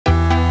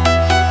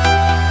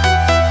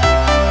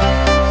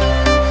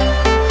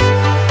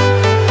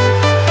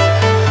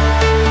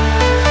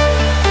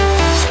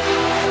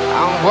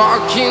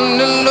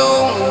walking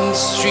alone, the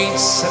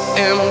streets are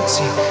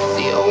empty.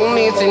 The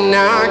only thing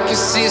I can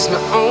see is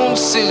my own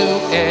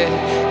silhouette.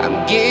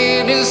 I'm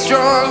getting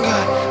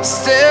stronger,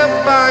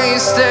 step by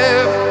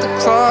step. The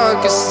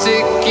clock is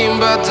ticking,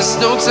 but there's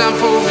no time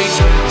for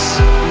regrets.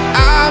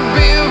 I've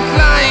been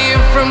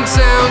flying from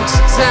town to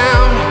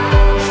town,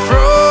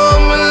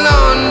 from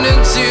London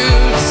to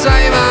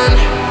Taiwan.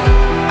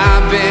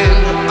 I've been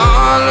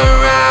all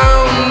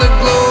around the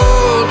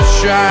globe,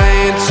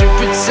 trying to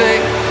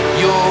protect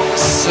your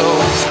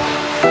soul.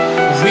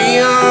 We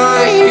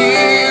are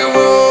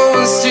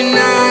heroes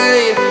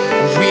tonight.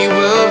 We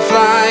will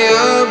fly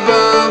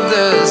above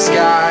the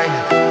sky.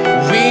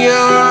 We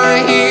are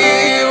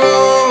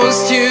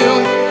heroes tonight.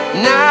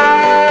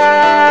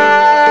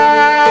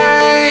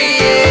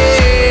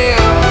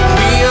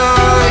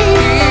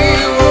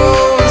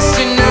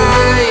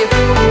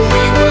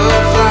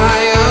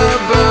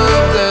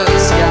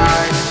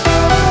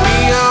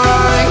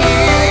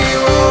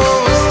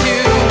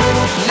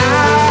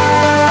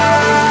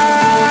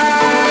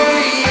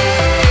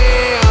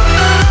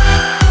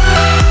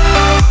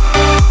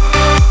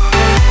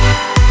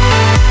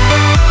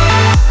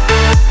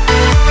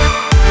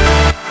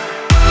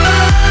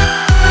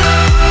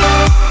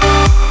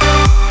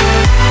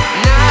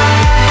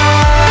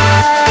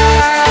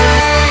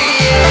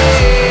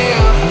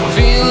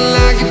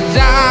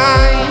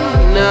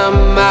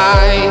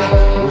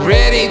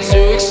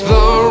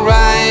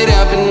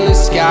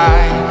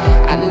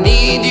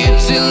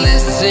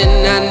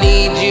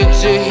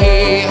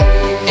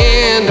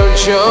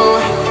 Show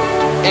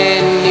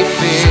any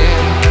fear.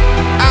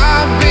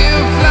 I've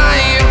been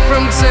flying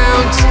from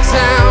town to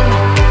town,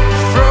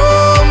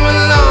 from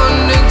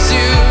London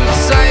to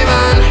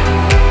Taiwan.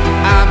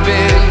 I've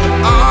been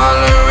all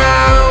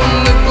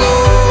around the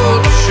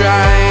globe,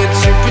 trying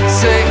to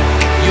protect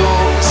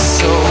your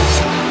soul.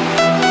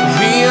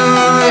 We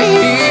are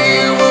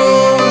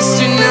heroes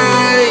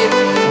tonight.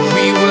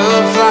 We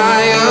will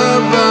fly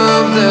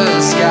above the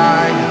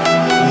sky.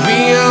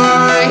 We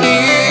are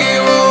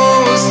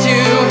heroes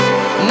tonight.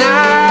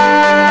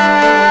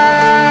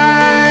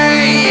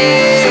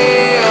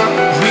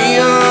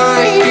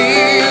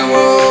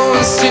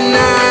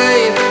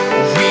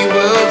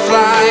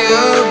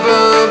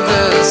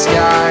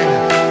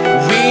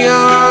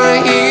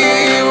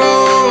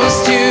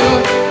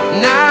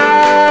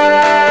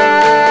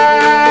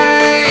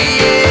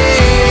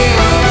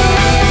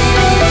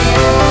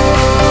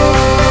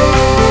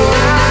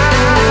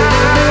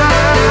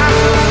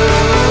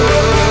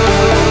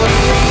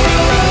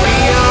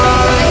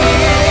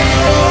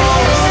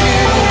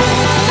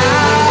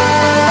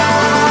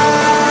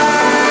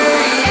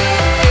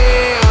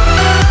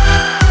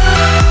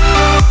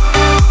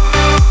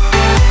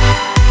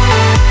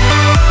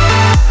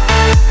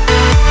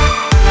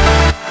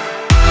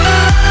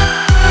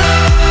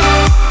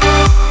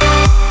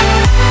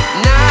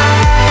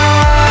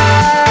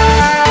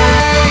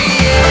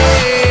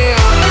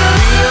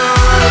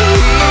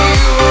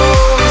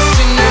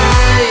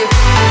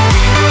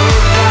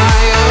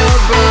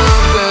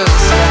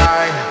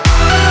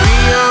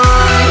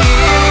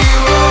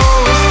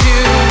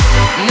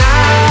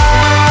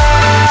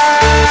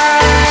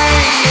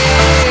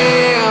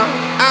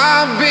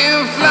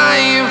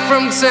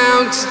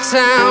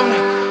 Town,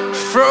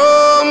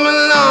 from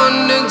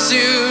London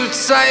to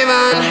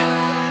Taiwan.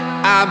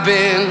 I've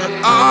been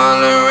all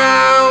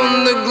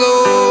around the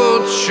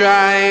globe,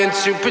 trying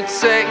to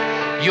protect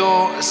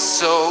your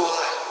soul.